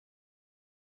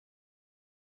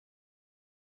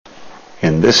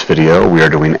In this video, we are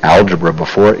doing algebra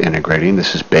before integrating.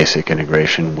 This is basic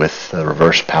integration with the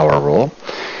reverse power rule.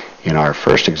 In our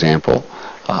first example,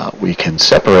 we can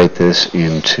separate this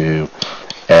into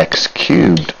x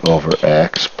cubed over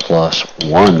x plus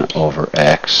 1 over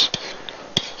x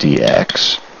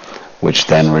dx, which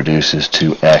then reduces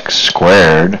to x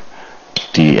squared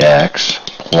dx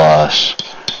plus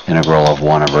integral of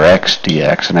 1 over x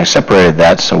dx. And I separated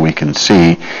that so we can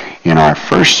see in our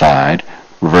first side,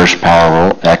 reverse power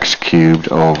rule, x cubed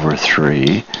over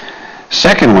 3.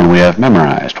 Second one we have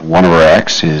memorized. 1 over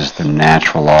x is the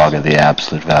natural log of the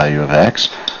absolute value of x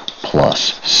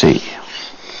plus c.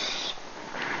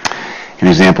 In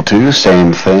example 2,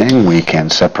 same thing. We can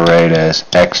separate as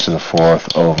x to the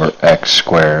 4th over x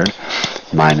squared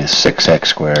minus 6x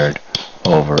squared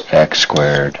over x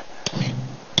squared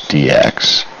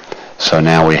dx. So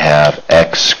now we have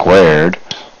x squared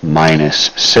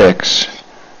minus 6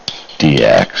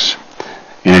 dx.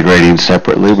 Integrating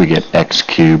separately, we get x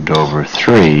cubed over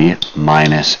 3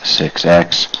 minus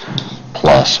 6x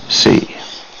plus c.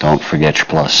 Don't forget your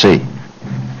plus c.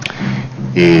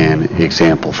 In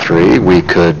example 3, we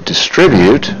could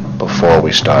distribute before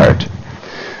we start.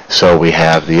 So we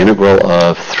have the integral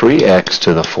of 3x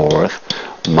to the 4th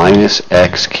minus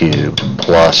x cubed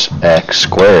plus x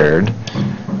squared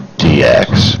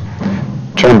dx.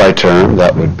 Term by term,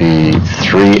 that would be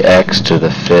 3x to the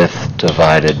 5th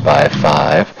divided by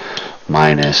 5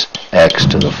 minus x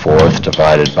to the 4th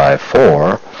divided by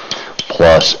 4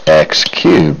 plus x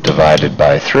cubed divided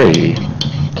by 3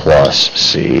 plus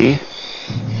c.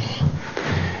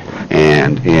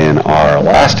 And in our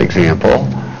last example,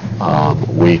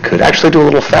 we could actually do a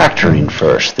little factoring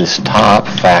first. This top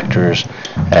factors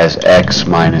as x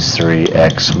minus 3,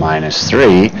 x minus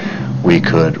 3. We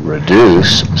could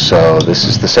reduce, so this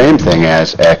is the same thing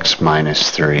as x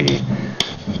minus 3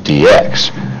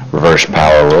 dx. Reverse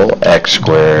power rule, x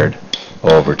squared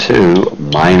over 2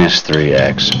 minus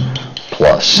 3x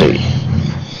plus c.